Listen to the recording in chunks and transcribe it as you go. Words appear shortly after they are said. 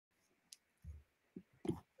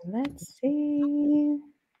Let's see.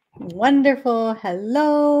 Wonderful.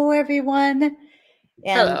 Hello, everyone.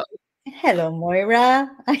 And Hello. hello, Moira.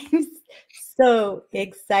 I'm so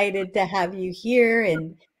excited to have you here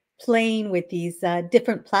and playing with these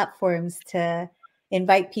different platforms to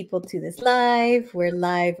invite people to this live. We're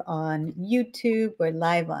live on YouTube, we're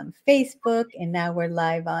live on Facebook, and now we're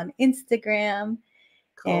live on Instagram.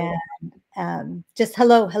 Cool. And just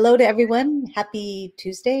hello to everyone. Happy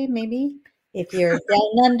Tuesday, maybe. If you're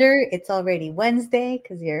down under, it's already Wednesday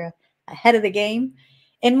because you're ahead of the game.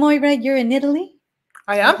 And Moira, you're in Italy?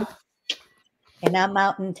 I am. And I'm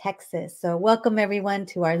out in Texas. So welcome everyone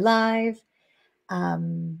to our live.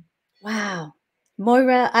 Wow.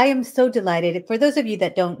 Moira, I am so delighted. For those of you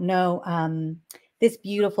that don't know, this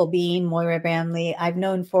beautiful being, Moira Bramley, I've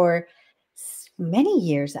known for many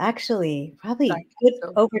years, actually, probably good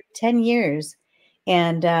over 10 years.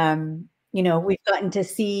 And, we've gotten to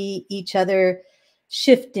see each other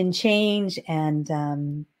shift and change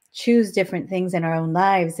and choose different things in our own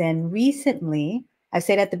lives. And recently, I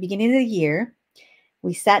said at the beginning of the year,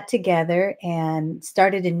 we sat together and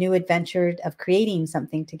started a new adventure of creating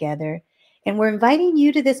something together. And we're inviting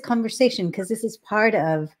you to this conversation because this is part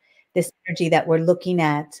of this energy that we're looking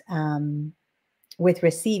at with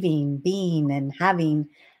receiving, being, and having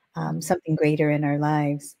something greater in our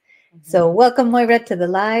lives. So welcome, Moira, to the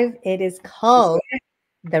live. It is called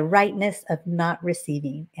The Rightness of Not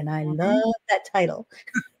Receiving. And I love that title.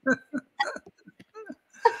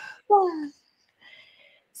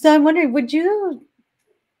 So I'm wondering, would you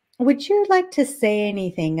like to say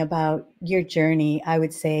anything about your journey? I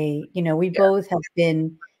would say, we both have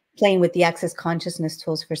been playing with the Access Consciousness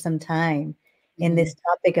tools for some time. And this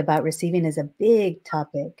topic about receiving is a big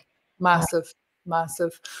topic.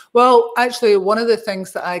 Massive. Well, actually, one of the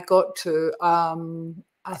things that I got to,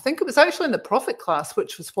 I think it was actually in the Prophet class,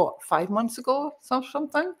 which was 5 months ago or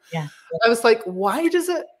something. Yeah. I was like, why does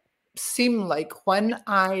it seem like when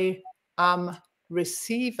I am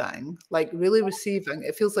receiving, like really receiving,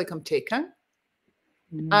 it feels like I'm taking?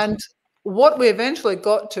 And what we eventually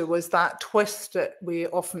got to was that twist that we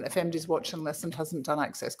often, if anybody's watching this and hasn't done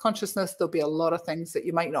Access Consciousness, there'll be a lot of things that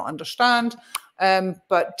you might not understand,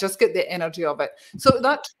 but just get the energy of it. So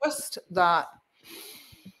that twist that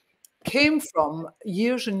came from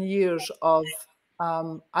years and years of,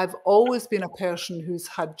 I've always been a person who's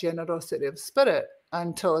had generosity of spirit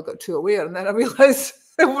until I got too aware. And then I realized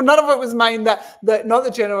none of it was mine, that not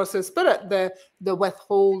the generosity of spirit, the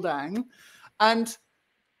withholding. And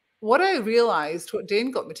what I realized, what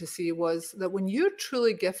Dane got me to see, was that when you're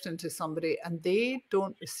truly gifting to somebody and they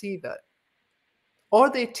don't receive it,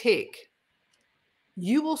 or they take,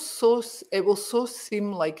 it will so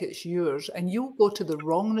seem like it's yours, and you'll go to the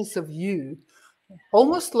wrongness of you,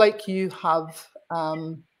 almost like you have,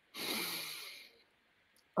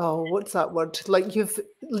 what's that word? Like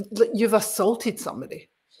you've assaulted somebody.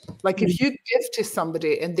 Like if you give to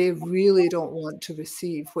somebody and they really don't want to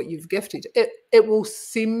receive what you've gifted, it will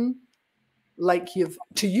seem like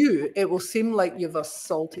it will seem like you've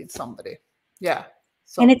assaulted somebody. Yeah.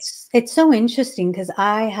 So. And it's so interesting because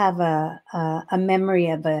I have a memory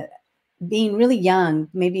of being really young,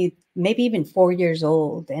 maybe even 4 years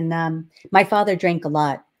old, and my father drank a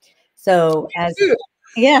lot. So as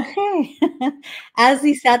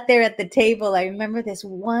he sat there at the table, I remember this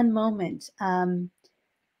one moment.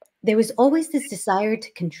 There was always this desire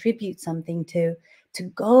to contribute something, to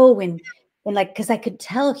go and like, because I could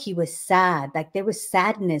tell he was sad. Like there was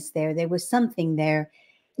sadness there. There was something there.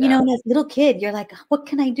 And as a little kid, you're like, what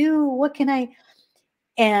can I do? What can I?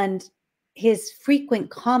 And his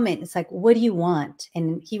frequent comment is like, what do you want?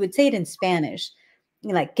 And he would say it in Spanish,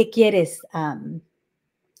 like, ¿qué quieres,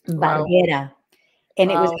 Barbera?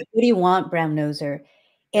 And it was like, what do you want, brown noser?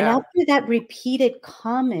 And after that repeated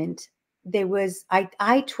comment, there was,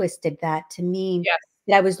 I twisted that to mean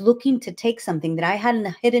that I was looking to take something, that I had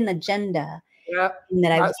a hidden agenda. And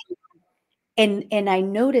that and I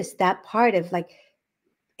noticed that part of like,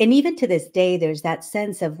 and even to this day, there's that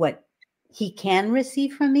sense of what he can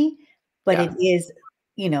receive from me, but it is,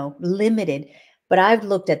 limited. But I've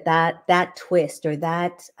looked at that twist, or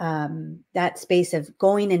that space of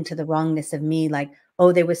going into the wrongness of me, like,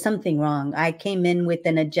 oh, there was something wrong. I came in with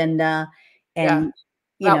an agenda, and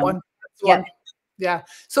one. Yeah.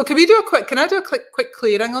 So can I do a quick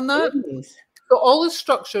clearing on that? Please. So all the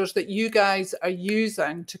structures that you guys are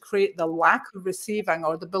using to create the lack of receiving,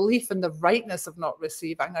 or the belief in the rightness of not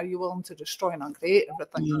receiving, are you willing to destroy and uncreate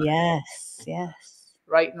everything? Yes.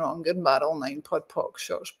 Right, wrong, good, bad, all nine, pod, poc,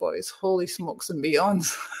 shorts, boys, holy smokes and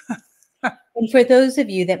beyonds. And for those of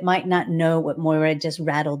you that might not know what Moira just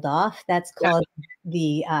rattled off, that's Yeah. called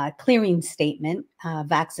the clearing statement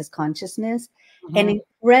of access consciousness, an Mhm.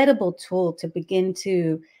 incredible tool to begin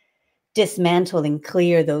to dismantle and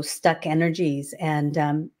clear those stuck energies.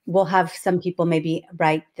 And we'll have some people maybe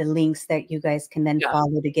write the links that you guys can then Yeah.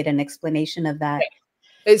 follow to get an explanation of that.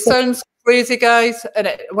 It But sounds crazy, guys. And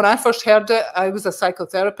when I first heard it, I was a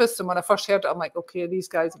psychotherapist. And when I first heard it, I'm like, okay, these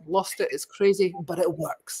guys have lost it. It's crazy, but it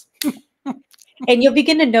works. and you'll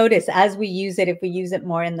begin to notice as we use it, if we use it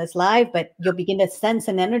more in this live, but you'll begin to sense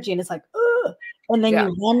an energy and it's like, oh, and then Yeah.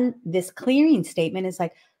 you run this clearing statement. It's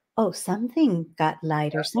like, oh, something got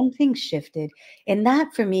lighter, something shifted. And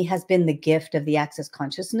that for me has been the gift of the access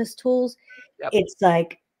consciousness tools. Yep. It's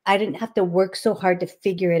like, I didn't have to work so hard to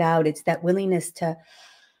figure it out. It's that willingness to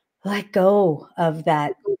let go of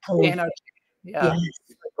that. Energy. Yeah.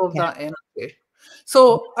 Yes. Of Yeah. that energy.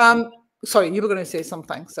 So, sorry, you were going to say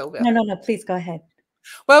something, Sylvia. No, please go ahead.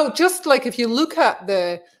 Well, just like if you look at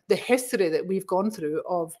the history that we've gone through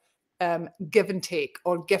of give and take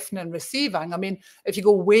or gifting and receiving, I mean, if you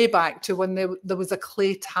go way back to when there was a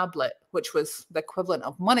clay tablet, which was the equivalent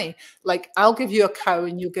of money, like I'll give you a cow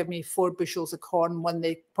and you give me 4 bushels of corn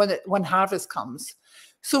when harvest comes.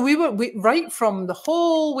 So we right from the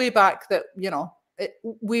whole way back that,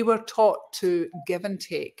 we were taught to give and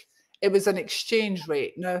take. It was an exchange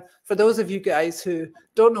rate. Now, for those of you guys who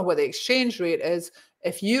don't know what the exchange rate is,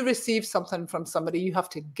 if you receive something from somebody, you have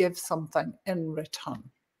to give something in return.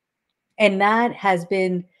 And that has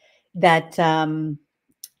been that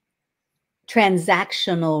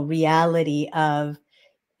transactional reality of,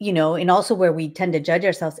 and also where we tend to judge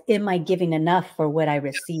ourselves. Am I giving enough for what I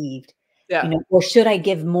received? Yeah. Or should I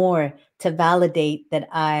give more to validate that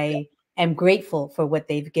I am grateful for what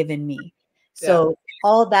they've given me? So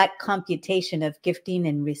all that computation of gifting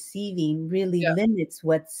and receiving really limits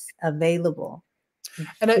what's available.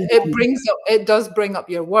 And it does bring up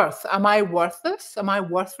your worth. Am I worth this? Am I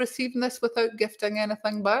worth receiving this without gifting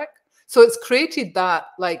anything back? So it's created that,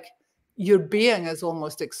 like, your being is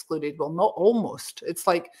almost excluded. Well, not almost. It's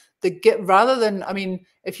like rather than, I mean,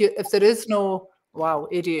 if there is no, wow,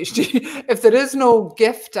 ADHD, if there is no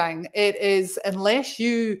gifting, it is, unless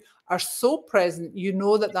you are so present, you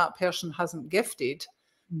know that person hasn't gifted,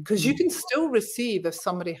 because you can still receive if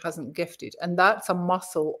somebody hasn't gifted. And that's a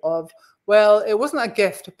muscle of, well, it wasn't a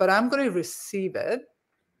gift, but I'm going to receive it.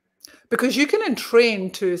 Because you can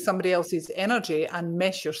entrain to somebody else's energy and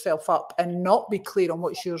mess yourself up and not be clear on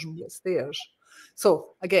what's yours and what's theirs.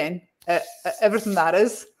 So again, everything that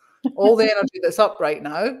is, all the energy that's up right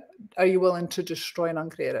now, are you willing to destroy and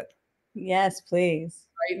uncreate it? Yes, please.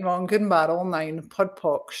 Right and wrong, good and bad, all 9, POD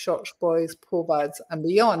POC, shorts, boys, POVADs, and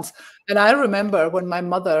beyonds. And I remember when my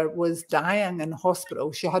mother was dying in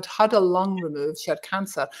hospital, she had had a lung removed, she had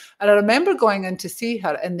cancer. And I remember going in to see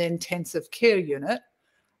her in the intensive care unit.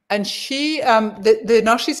 And she, the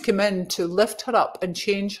nurses came in to lift her up and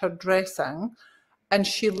change her dressing. And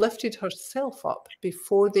she lifted herself up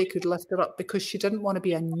before they could lift her up because she didn't want to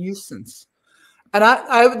be a nuisance. And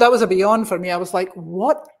that was a beyond for me. I was like,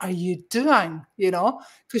 what are you doing?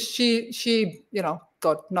 Because she,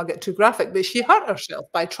 God, not get too graphic, but she hurt herself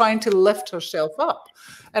by trying to lift herself up.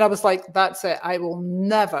 And I was like, that's it. I will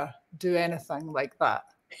never do anything like that.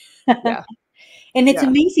 Yeah. And it's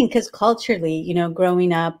amazing because culturally,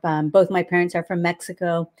 growing up, both my parents are from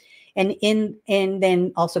Mexico and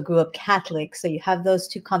then also grew up Catholic. So you have those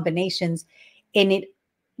two combinations, and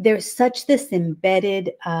there's such this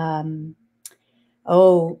embedded,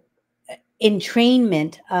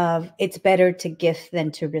 entrainment of it's better to gift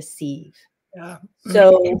than to receive. Yeah.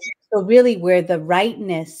 So really where the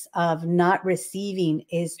rightness of not receiving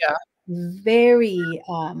is very,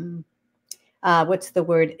 what's the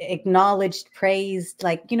word? Acknowledged, praised,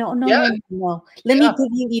 like, no. Let me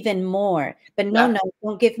give you even more. But no,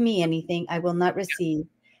 don't give me anything. I will not receive.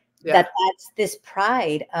 Yeah. That's this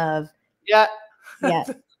pride of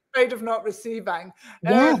pride of not receiving.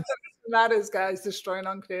 Yeah. That is, guys, destroy and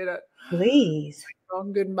uncreate it. Please.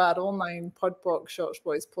 Wrong, good and bad, all 9, POD POC, shorts,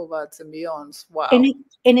 boys, POVADs, and beyonds. Wow. And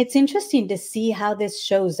it's interesting to see how this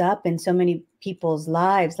shows up in so many people's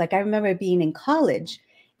lives. Like I remember being in college.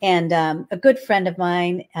 And a good friend of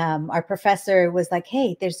mine, our professor was like,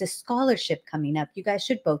 hey, there's this scholarship coming up. You guys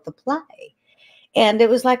should both apply. And it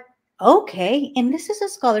was like, okay. And this is a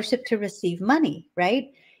scholarship to receive money,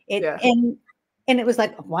 right? And it was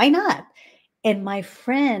like, why not? And my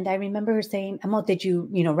friend, I remember her saying, Amo, did you,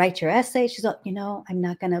 write your essay? She's like, I'm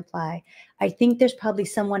not going to apply. I think there's probably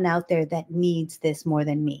someone out there that needs this more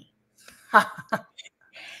than me.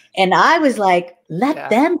 And I was like, let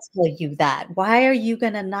them tell you that. Why are you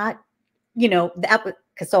going to not,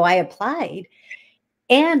 because so I applied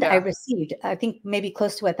and I Yeah. received, I think maybe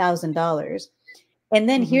close to $1,000. And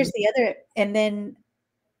then Mhm. here's the other, and then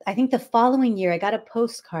I think the following year I got a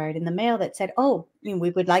postcard in the mail that said, "Oh, we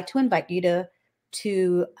would like to invite you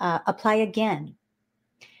to apply again."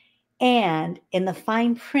 And in the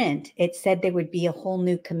fine print, it said there would be a whole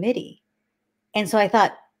new committee. And so I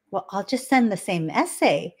thought, well, I'll just send the same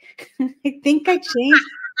essay. I think I changed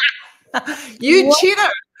You cheater.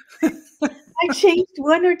 I changed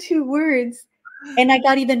 1 or 2 words, and I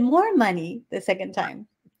got even more money the second time.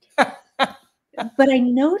 But I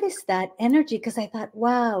noticed that energy because I thought,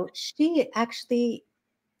 wow, she actually,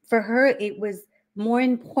 for her, it was more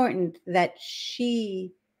important that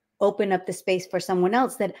she open up the space for someone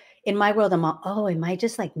else. That in my world, I'm all, oh, am I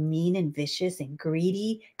just like mean and vicious and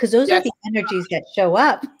greedy? Because those are Yes. the energies that show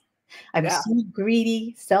up. I'm Yeah. so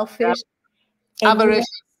greedy, Yeah. selfish, and yet,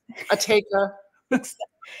 Avaricious, a taker.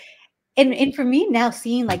 and for me now,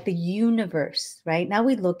 seeing like the universe, right? Now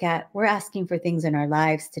we're asking for things in our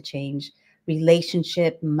lives to change,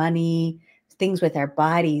 relationship, money, things with our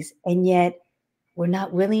bodies, and yet we're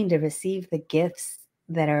not willing to receive the gifts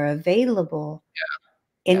that are available.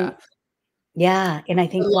 Yeah. And yeah, and I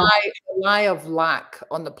think, wow, The lie of lack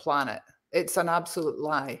on the planet. It's an absolute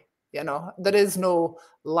lie. You know, there is no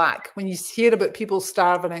lack. When you hear about people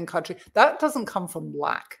starving in country, that doesn't come from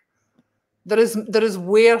lack. There is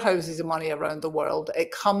warehouses of money around the world.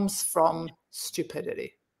 It comes from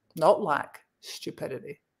stupidity, not lack,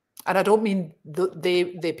 stupidity. And I don't mean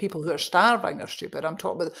the people who are starving are stupid. I'm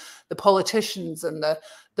talking about the politicians and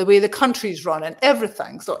the way the country's run and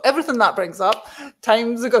everything. So everything that brings up,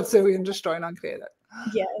 times a Godzillion, destroy and uncreate it.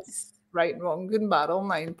 yes, Right and wrong, good and bad, all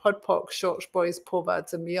nine, pod, poc, shorts, boys,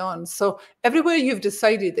 povads, and beyond. So everywhere you've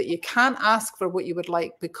decided that you can't ask for what you would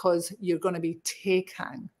like because you're going to be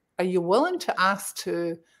taking, are you willing to ask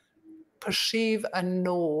to perceive and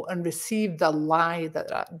know and receive the lie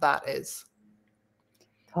that is?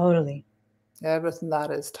 totally. Everything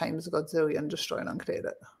that is times a Godzillion, destroy and uncreate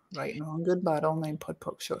it. Right and wrong, good, bad, all nine, pod,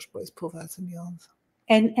 poc, shorts, boys, povads, and beyond.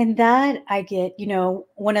 And that I get,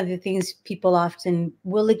 one of the things people often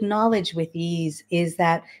will acknowledge with ease is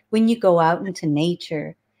that when you go out into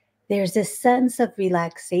nature, there's this sense of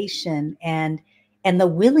relaxation and the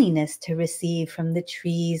willingness to receive from the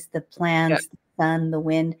trees, the Yeah, plants, the sun, the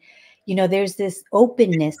wind. There's this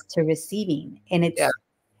openness to receiving. yeah,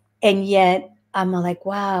 And yet I'm like,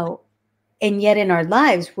 wow. And yet in our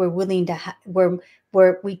lives, we're willing to,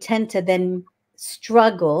 we tend to then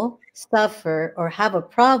struggle, suffer, or have a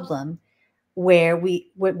problem where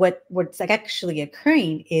what's like actually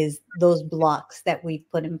occurring is those blocks that we've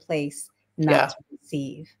put in place not yeah, to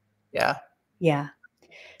receive. yeah. Yeah.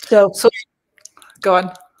 So So go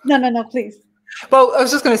on. no, please. Well, I was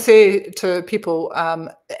just going to say to people,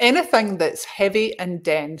 anything that's heavy and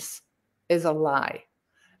dense is a lie.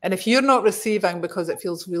 And if you're not receiving because it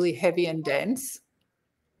feels really heavy and dense,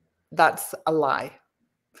 that's a lie.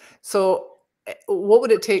 So what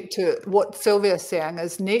would it take to, what Sylvia is saying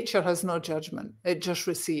is nature has no judgment. It just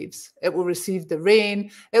receives. It will receive the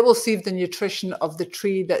rain. It will receive the nutrition of the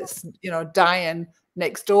tree that's, dying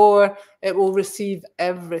next door. It will receive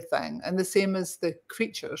everything. And the same as the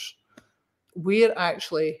creatures. We're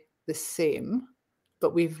actually the same,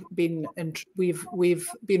 but we've been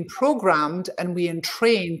programmed and we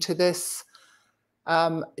entrained to this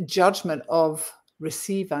judgment of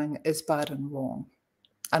receiving is bad and wrong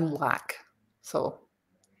and lack. So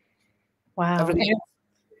Wow. everything,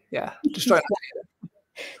 yeah, destroy.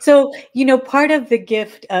 So, part of the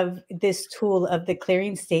gift of this tool of the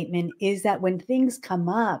clearing statement is that when things come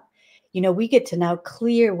up, we get to now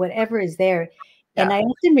clear whatever is there. And Yeah, I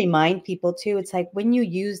often remind people too, it's like when you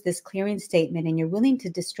use this clearing statement and you're willing to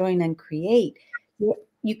destroy and uncreate,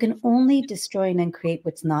 you can only destroy and uncreate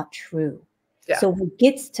what's not true. yeah, So what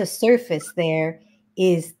gets to surface there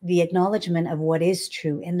is the acknowledgement of what is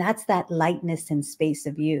true. And that's that lightness and space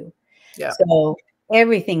of you. yeah, So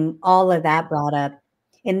everything, all of that brought up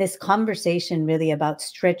in this conversation, really about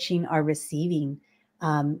stretching our receiving,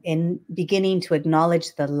 and beginning to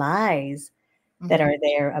acknowledge the lies that are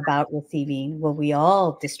there about receiving. Will we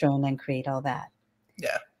all destroy and uncreate all that?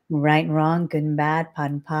 yeah. Right and wrong, good and bad, pot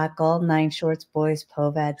and pock, all nine shorts, boys,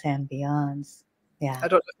 povads, and beyonds. Yeah. I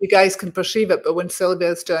don't know if you guys can perceive it, but when Sylvia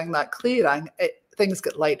is doing that clearing, things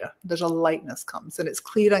get lighter. There's a lightness comes, and it's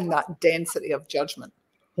clearing that density of judgment.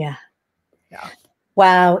 Yeah. Yeah.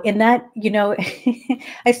 Wow. And that,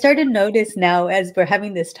 I started to notice now as we're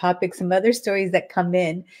having this topic, some other stories that come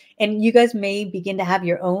in, and you guys may begin to have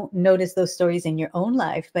your own, notice those stories in your own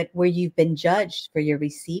life, but where you've been judged for your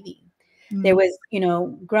receiving. There was,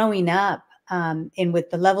 growing up, and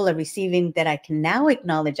with the level of receiving that I can now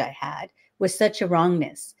acknowledge I had, was such a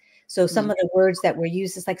wrongness. So some of the words that were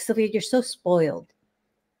used is like, Sylvia, you're so spoiled,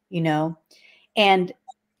 you know, and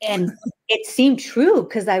it seemed true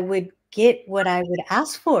because I would get what I would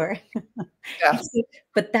ask for. Yeah.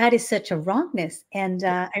 But that is such a wrongness. And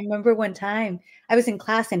I remember one time I was in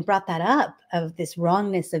class and brought that up, of this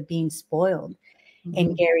wrongness of being spoiled.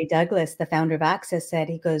 And Gary Douglas, the founder of Access, said,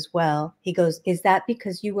 he goes, is that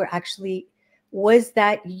because you were actually, was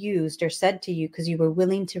that used or said to you because you were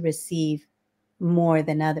willing to receive more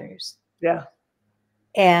than others? Yeah.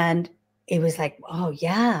 And it was like, oh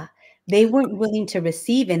yeah, they weren't willing to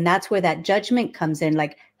receive. And that's where that judgment comes in.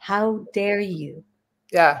 Like, how dare you?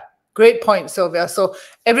 Yeah. Great point, Sylvia. So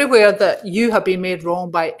everywhere that you have been made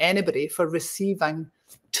wrong by anybody for receiving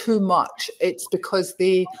too much, it's because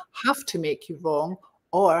they have to make you wrong,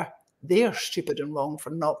 or they're stupid and wrong for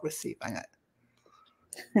not receiving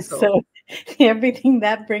it. So everything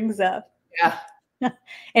that brings up. Yeah.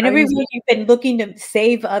 And everywhere you've been looking to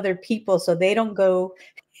save other people so they don't go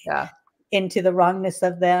into the wrongness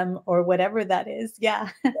of them or whatever that is.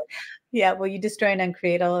 Yeah. Yeah. Well, you destroy and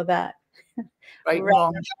uncreate all of that. Right,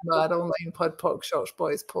 wrong, bad, online, pod, poc, shots,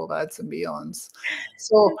 boys, povads, and beyonds.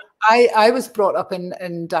 So I was brought up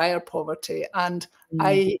in dire poverty, and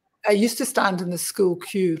I used to stand in the school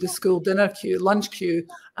queue, the school dinner queue, lunch queue,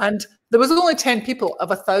 and there was only 10 people of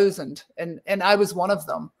 1,000, and I was one of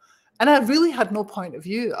them. And I really had no point of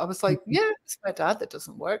view. I was like, yeah, it's my dad that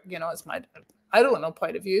doesn't work. You know, I don't know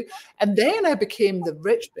point of view. And then I became the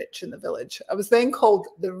rich bitch in the village. I was then called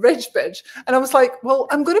the rich bitch. And I was like, well,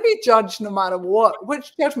 I'm going to be judged no matter what.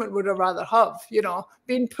 Which judgment would I rather have? You know,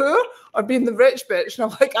 being poor or being the rich bitch?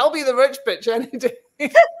 And I'm like, I'll be the rich bitch any day.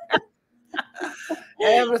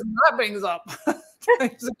 Everything that brings up.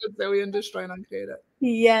 It's a good thing we destroy and uncreate it.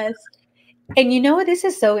 Yes. And you know, this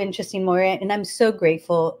is so interesting, Moira, and I'm so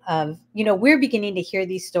grateful of, you know, we're beginning to hear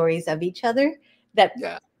these stories of each other that,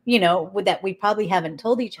 you know, that we probably haven't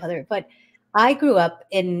told each other. But I grew up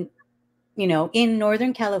in, you know, in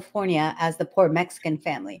Northern California as the poor Mexican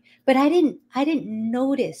family, but I didn't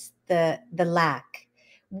notice the lack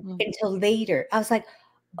until later. I was like,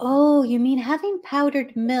 oh, you mean having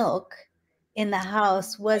powdered milk in the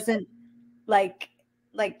house wasn't like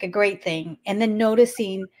a great thing. And then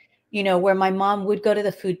noticing, you know, where my mom would go to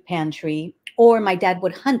the food pantry or my dad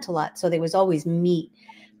would hunt a lot, so there was always meat.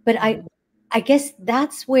 But I guess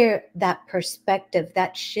that's where that perspective,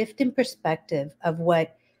 that shift in perspective of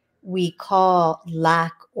what we call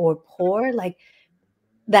lack or poor, like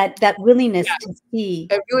that willingness to see.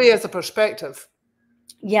 It really is a perspective.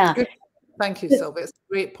 Yeah. Thank you, Sylvia. It's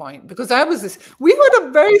a great point, because we had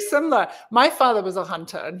a very similar, my father was a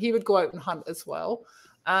hunter and he would go out and hunt as well.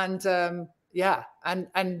 And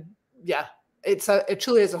it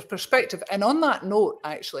truly is a perspective. And on that note,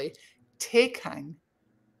 actually, taking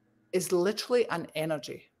is literally an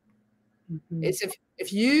energy. It's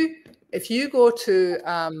if you go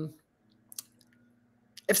to,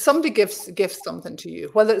 if somebody gives something to you,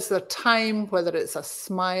 whether it's their time, whether it's a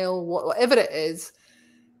smile, whatever it is,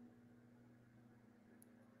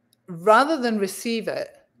 rather than receive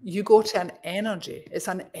it, you go to an energy. It's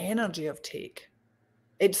an energy of take.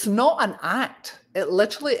 It's not an act. It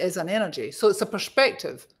literally is an energy. So it's a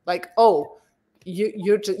perspective. Like, oh,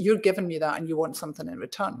 you're giving me that and you want something in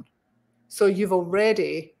return. So you've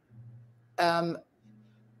already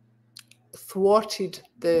thwarted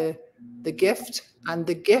the gift and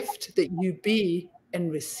the gift that you be in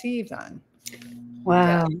receiving.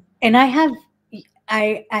 Wow. Yeah. And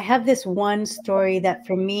I have this one story that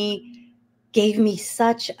for me gave me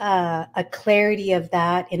such a clarity of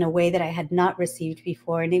that in a way that I had not received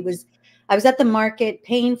before. And I was at the market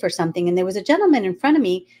paying for something, and there was a gentleman in front of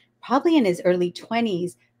me, probably in his early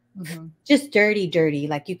 20s, just dirty.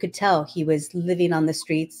 Like you could tell he was living on the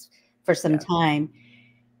streets for some time.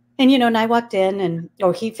 And, you know, and I walked in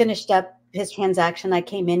or he finished up his transaction. I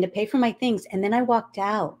came in to pay for my things. And then I walked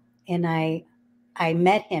out and I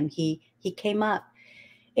met him. He came up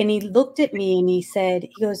and he looked at me and he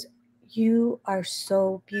goes, "You are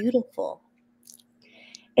so beautiful."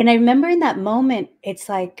 And I remember in that moment, it's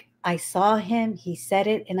like I saw him, he said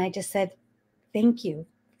it, and I just said, "Thank you.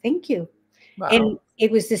 Thank you." Wow. And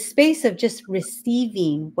it was this space of just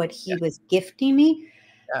receiving what he was gifting me.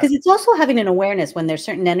 Because it's also having an awareness when there's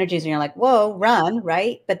certain energies and you're like, whoa, run,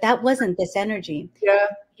 right? But that wasn't this energy. Yeah.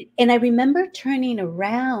 And I remember turning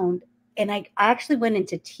around and I actually went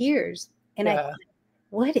into tears. And I thought,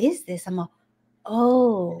 what is this? I'm all,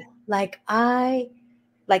 oh, like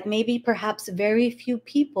maybe perhaps very few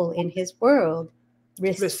people in his world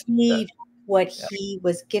received what he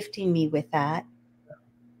was gifting me with that.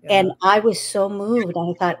 And I was so moved.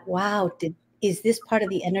 I thought, wow, is this part of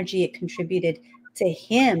the energy it contributed to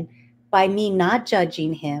him by me not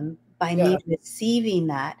judging him, by me receiving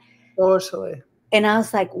that? Totally. And I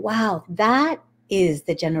was like, wow, that is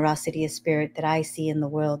the generosity of spirit that I see in the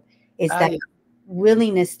world, is that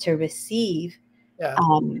willingness to receive.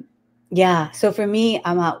 Yeah. So for me,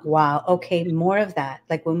 I'm like, wow, okay, more of that.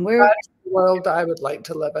 Like when That's the world I would like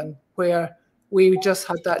to live in, where we just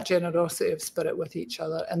had that generosity of spirit with each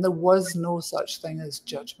other, and there was no such thing as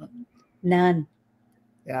judgment. None.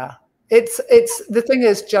 Yeah. It's the thing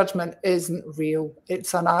is, judgment isn't real.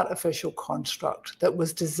 It's an artificial construct that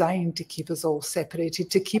was designed to keep us all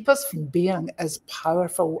separated, to keep us from being as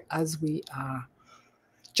powerful as we are.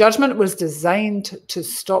 Judgment was designed to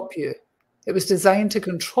stop you. It was designed to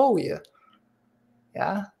control you.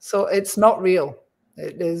 Yeah. So it's not real.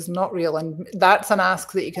 It is not real. And that's an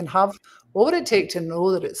ask that you can have. What would it take to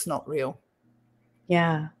know that it's not real?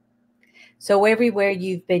 Yeah. So everywhere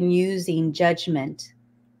you've been using judgment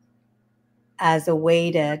as a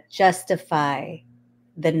way to justify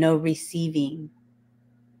the no receiving,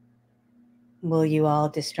 will you all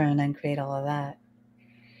destroy and uncreate all of that?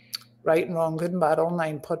 Right and wrong, good and bad, all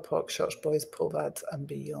nine, pod, poc, shots, boys, povads, and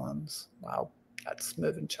beyonds. Wow, that's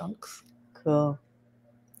moving chunks. Cool.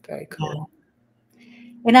 Very cool. Yeah.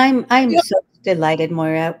 And I'm so delighted,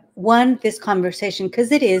 Moira. One, this conversation,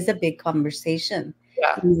 because it is a big conversation.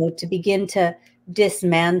 Yeah. You know, to begin to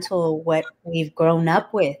dismantle what we've grown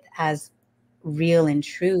up with as real and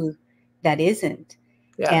true that isn't.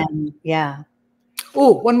 Yeah. And yeah.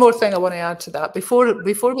 Oh, one more thing I want to add to that before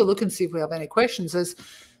we look and see if we have any questions is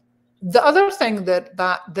the other thing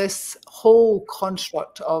that this whole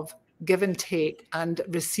construct of give and take and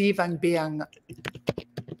receiving being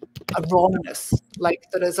a wrongness, like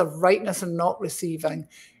there is a rightness in not receiving,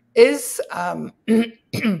 is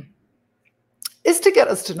is to get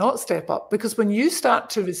us to not step up. Because when you start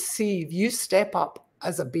to receive, you step up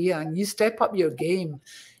as a being, you step up your game,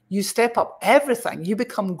 you step up everything, you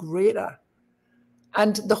become greater.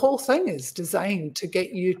 And the whole thing is designed to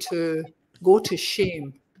get you to go to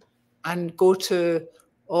shame and go to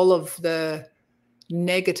all of the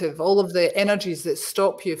negative, all of the energies that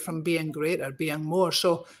stop you from being greater, being more.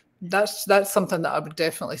 So that's something that I would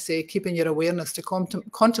definitely say, keeping your awareness to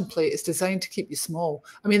contemplate is designed to keep you small.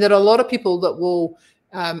 I mean, there are a lot of people that will,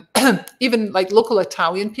 even like local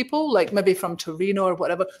Italian people, like maybe from Torino or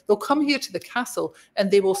whatever, they'll come here to the castle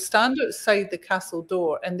and they will stand outside the castle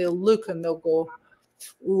door and they'll look and they'll go,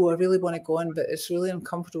 oh, I really want to go in, but it's really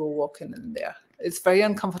uncomfortable walking in there. It's very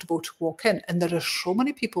uncomfortable to walk in. And there are so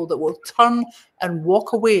many people that will turn and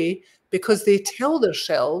walk away because they tell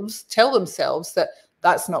themselves that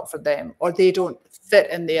that's not for them, or they don't fit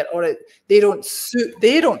in there, or they don't suit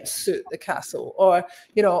the castle, or,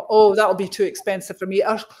 you know, oh, that'll be too expensive for me.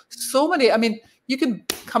 Or so many, I mean, you can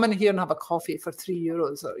come in here and have a coffee for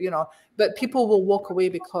 €3, or, you know, but people will walk away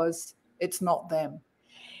because it's not them.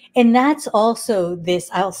 And that's also this,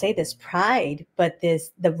 I'll say this pride, but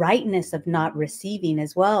the rightness of not receiving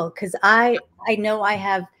as well. Because I know I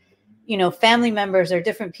have, you know, family members or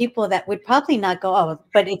different people that would probably not go, oh,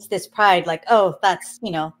 but it's this pride, like, oh, that's,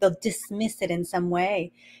 you know, they'll dismiss it in some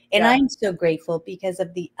way. And I'm so grateful because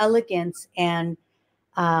of the elegance and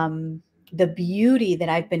the beauty that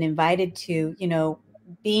I've been invited to, you know,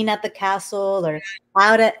 being at the castle or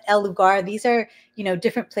out at El Lugar. These are, you know,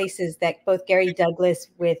 different places that both Gary Douglas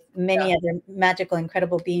with many other magical,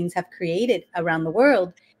 incredible beings have created around the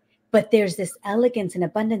world. But there's this elegance and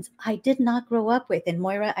abundance I did not grow up with. And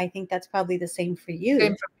Moira, I think that's probably the same for you.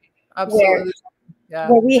 Same for me. Absolutely.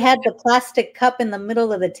 Where we had the plastic cup in the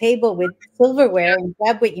middle of the table with silverware and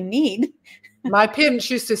grab what you need. My parents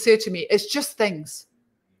used to say to me, it's just things.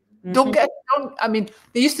 I mean,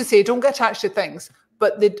 they used to say, don't get attached to things,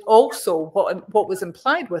 but they'd also, what was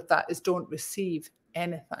implied with that is don't receive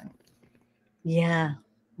anything. Yeah.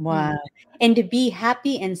 Wow. And to be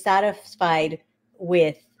happy and satisfied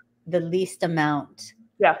with the least amount.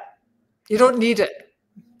 Yeah. You don't need it.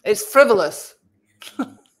 It's frivolous.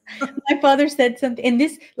 My father said something, and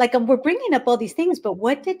this, like, we're bringing up all these things, but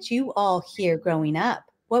what did you all hear growing up?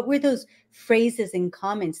 What were those phrases and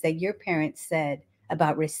comments that your parents said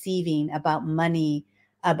about receiving, about money,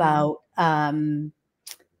 about,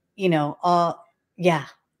 you know,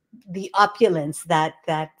 the opulence, that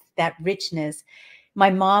richness?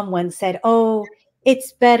 My mom once said, oh,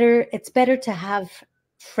 it's better to have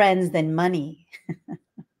friends than money.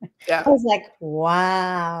 Yeah. I was like,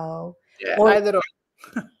 wow. Yeah, either or.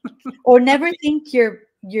 Or never think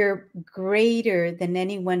you're greater than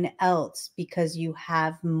anyone else because you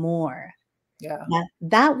have more. Yeah. Now,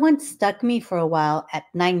 that one stuck me for a while. At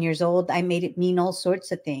 9 years old, I made it mean all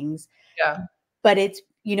sorts of things. Yeah. But it's,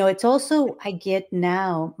 it's also, I get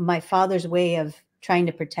now, my father's way of trying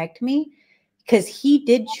to protect me, because he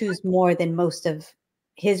did choose more than most of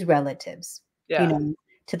his relatives, Yeah.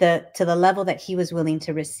 to the level that he was willing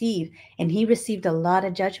to receive. And he received a lot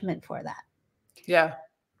of judgment for that. Yeah.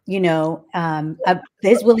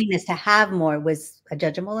 His willingness to have more was a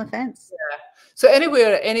judgeable offense. Yeah. So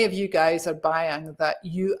anywhere any of you guys are buying that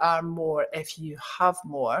you are more if you have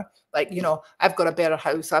more, like, I've got a better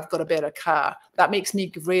house, I've got a better car, that makes me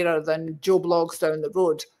greater than Joe Blogs down the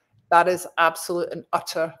road. That is absolute and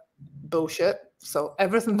utter bullshit. So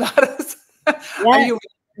everything that is, are Yes. you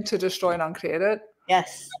willing to destroy and uncreate it?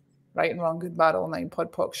 Yes. Right and wrong, good, bad, all nine,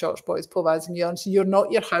 pod, poc, shorts, boys, povas, and yawns. You're not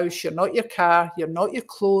your house, you're not your car, you're not your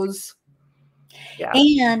clothes. Yeah.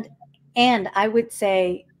 And I would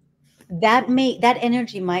say that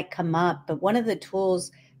energy might come up, but one of the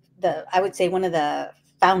tools, I would say one of the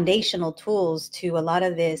foundational tools to a lot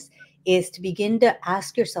of this is to begin to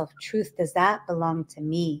ask yourself, truth, does that belong to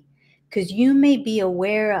me? Because you may be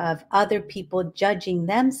aware of other people judging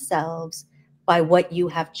themselves by what you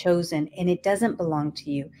have chosen, and it doesn't belong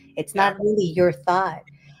to you. It's not really your thought.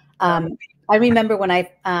 I remember when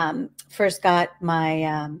I first got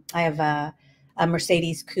I have a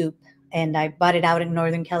Mercedes coupe, and I bought it out in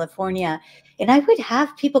Northern California. And I would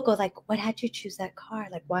have people go like, "What had you choose that car?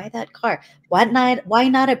 Like, why that car? Why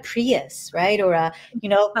not a Prius, right? Or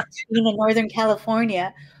being in Northern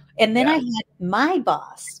California." And then I had my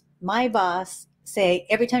boss say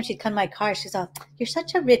every time she'd come to my car, she's like, "You're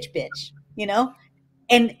such a rich bitch,"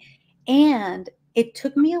 and and it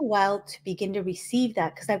took me a while to begin to receive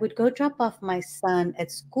that, because I would go drop off my son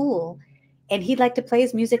at school, and he'd like to play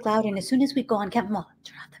his music loud. And as soon as we go on campus, Mom,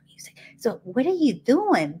 turn off the music. So what are you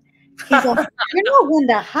doing? He's like, you're not one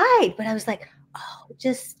to hide. But I was like, oh,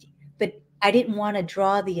 but I didn't want to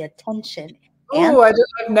draw the attention. Oh, I've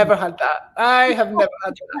never had that. I have never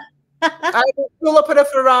had that. I will pull up in a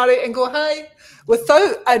Ferrari and go, hi.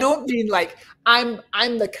 I don't mean like I'm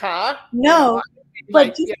the car. No,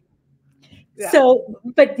 but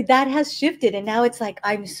but that has shifted, and now it's like,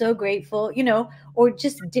 I'm so grateful, or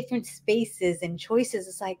just different spaces and choices.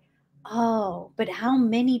 It's like, oh, but how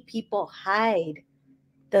many people hide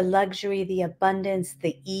the luxury, the abundance,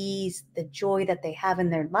 the ease, the joy that they have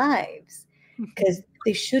in their lives, because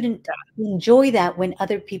they shouldn't enjoy that when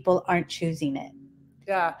other people aren't choosing it.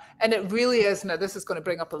 Yeah, and it really is. Now, this is going to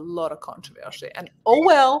bring up a lot of controversy, and oh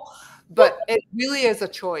well, but it really is a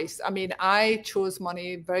choice. I mean, I chose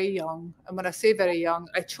money very young, and when I say very young,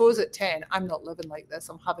 I chose at 10. I'm not living like this.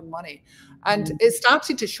 I'm having money, and it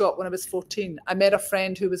started to show up when I was 14. I met a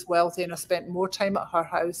friend who was wealthy, and I spent more time at her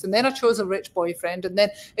house, and then I chose a rich boyfriend, and then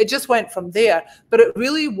it just went from there. But it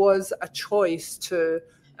really was a choice to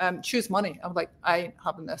choose money. I'm like, I ain't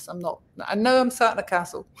having this. I'm not, and now I'm sat in a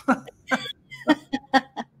castle.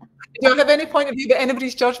 Do you have any point of view about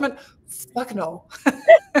anybody's judgment? Fuck no.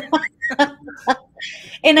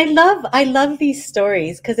 And I love these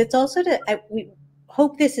stories, because it's also we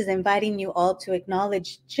hope this is inviting you all to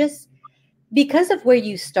acknowledge, just because of where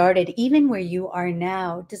you started, even where you are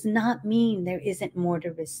now, does not mean there isn't more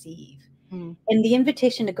to receive. And the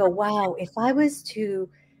invitation to go, wow, if I was to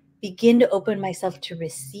begin to open myself to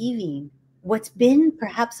receiving what's been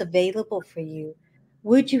perhaps available for you,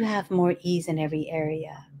 would you have more ease in every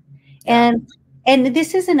area? Yeah. And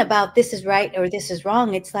this isn't about this is right or this is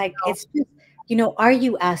wrong. It's like, it's just, are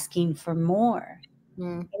you asking for more?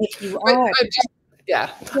 And if you are,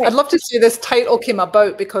 I'd love to say this title came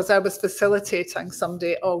about because I was facilitating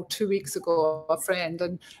someday, 2 weeks ago, a friend,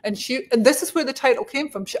 and this is where the title came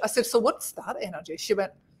from. I said, so what's that energy? She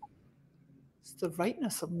went, it's the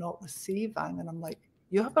rightness of not receiving. And I'm like,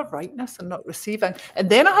 you have a rightness of not receiving. And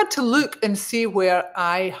then I had to look and see where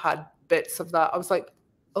I had bits of that. I was like,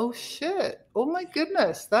 oh shit, oh my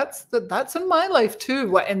goodness, that's in my life too,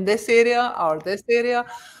 what, in this area or this area.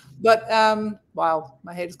 But wow,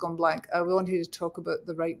 my head's gone blank. I wanted you to talk about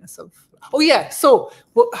the rightness of, so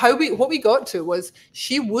what we got to was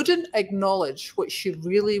she wouldn't acknowledge what she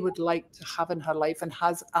really would like to have in her life and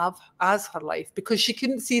has as her life, because she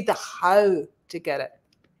couldn't see the how to get it.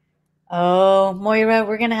 Oh, Moira,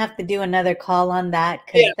 we're gonna have to do another call on that,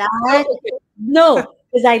 because no,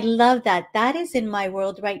 because I love that. That is in my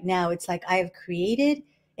world right now. It's like I have created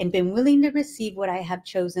and been willing to receive what I have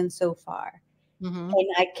chosen so far. And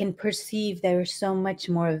I can perceive there's so much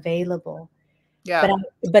more available. Yeah.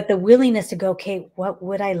 But the willingness to go, okay, what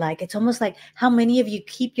would I like? It's almost like, how many of you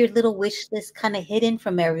keep your little wish list kind of hidden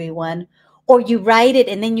from everyone, or you write it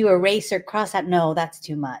and then you erase or cross out? No, that's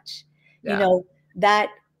too much. That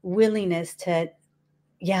willingness to,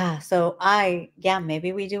 yeah. So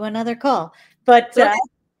maybe we do another call. But Okay.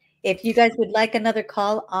 if you guys would like another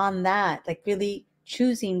call on that, like really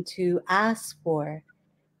choosing to ask for,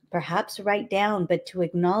 perhaps write down, but to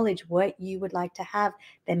acknowledge what you would like to have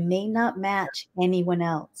that may not match anyone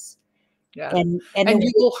else. Yeah. And And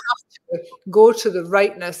you will have to go to the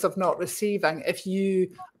rightness of not receiving if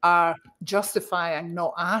you are justifying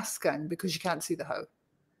not asking because you can't see the how.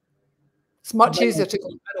 It's much easier to go,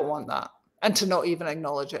 I don't want that, and to not even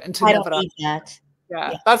acknowledge it and to I don't never ask. need that.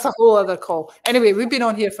 Yeah, that's a whole other call. Anyway, we've been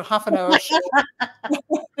on here for half an hour. So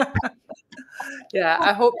yeah,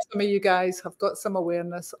 I hope some of you guys have got some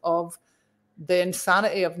awareness of the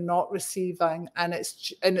insanity of not receiving, and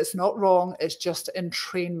it's not wrong. It's just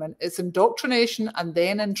entrainment. It's indoctrination and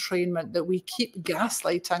then entrainment that we keep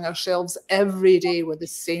gaslighting ourselves every day with the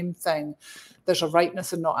same thing. There's a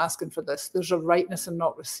rightness in not asking for this. There's a rightness in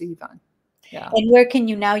not receiving. Yeah. And where can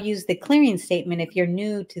you now use the clearing statement if you're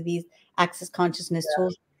new to these Access Consciousness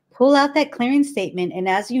tools? Pull out that clearing statement, and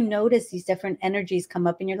as you notice these different energies come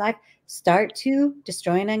up in your life, start to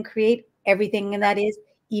destroy and uncreate everything that is,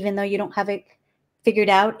 even though you don't have it figured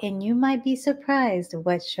out, and you might be surprised at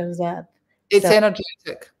what shows up. It's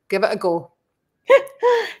energetic. Give it a go.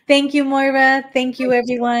 Thank you, Moira. Thank you,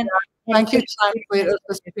 everyone. Thank you, translators.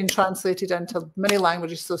 This has been translated into many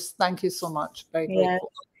languages, so thank you so much. Very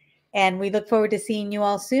grateful. And we look forward to seeing you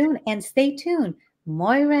all soon. And stay tuned.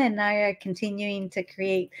 Moira and I are continuing to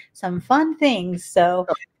create some fun things. So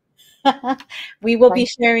we will be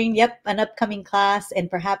sharing, an upcoming class and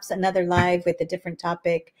perhaps another live with a different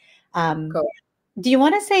topic. Do you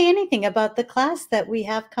want to say anything about the class that we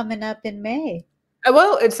have coming up in May?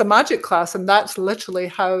 Well, it's a magic class, and that's literally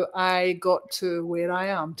how I got to where I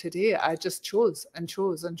am today. I just chose and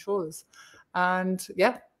chose and chose. And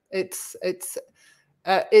yeah, it's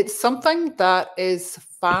something that is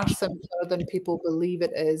far simpler than people believe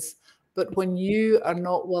it is. But when you are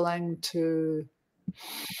not willing to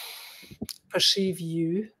perceive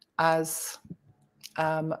you as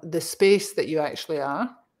the space that you actually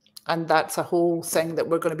are, and that's a whole thing that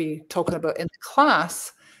we're going to be talking about in the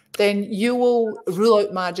class, then you will rule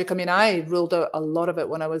out magic. I mean, I ruled out a lot of it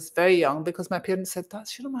when I was very young because my parents said,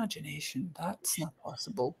 that's your imagination. That's not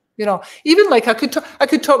possible. You know, even like I could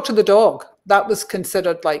talk to the dog. That was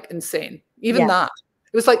considered like insane. Even that.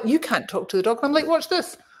 It was like, you can't talk to the dog. And I'm like, watch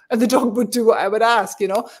this. And the dog would do what I would ask, you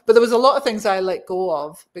know. But there was a lot of things I let go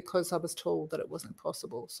of because I was told that it wasn't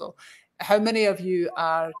possible. So how many of you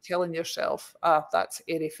are telling yourself, that's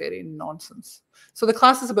airy-fairy nonsense? So the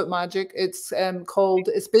class is about magic. It's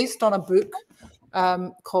based on a book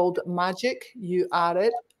called Magic, You Are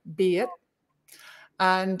It, Be It.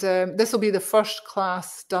 And this will be the first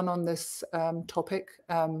class done on this topic.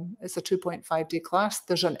 It's a 2.5-day class.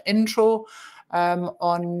 There's an intro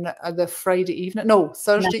on the Thursday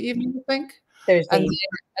evening, I think. Thursday.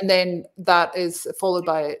 And then that is followed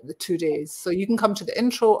by the 2 days. So you can come to the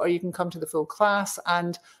intro or you can come to the full class.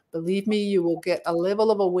 And believe me, you will get a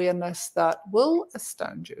level of awareness that will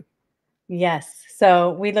astound you. Yes.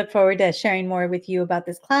 So we look forward to sharing more with you about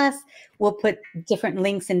this class. We'll put different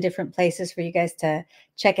links in different places for you guys to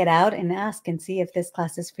check it out and ask and see if this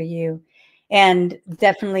class is for you. And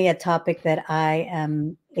definitely a topic that I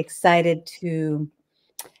am excited to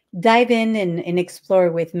dive in and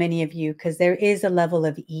explore with many of you, because there is a level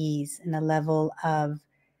of ease and a level of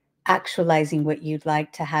actualizing what you'd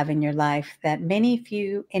like to have in your life that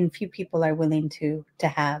few people are willing to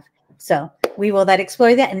have. So we will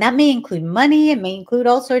explore that, and that may include money. It may include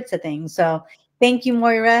all sorts of things. So thank you,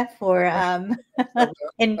 Moira, for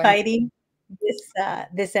inviting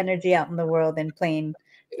this energy out in the world and playing.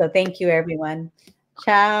 So thank you, everyone.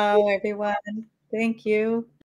 Ciao, everyone. Thank you.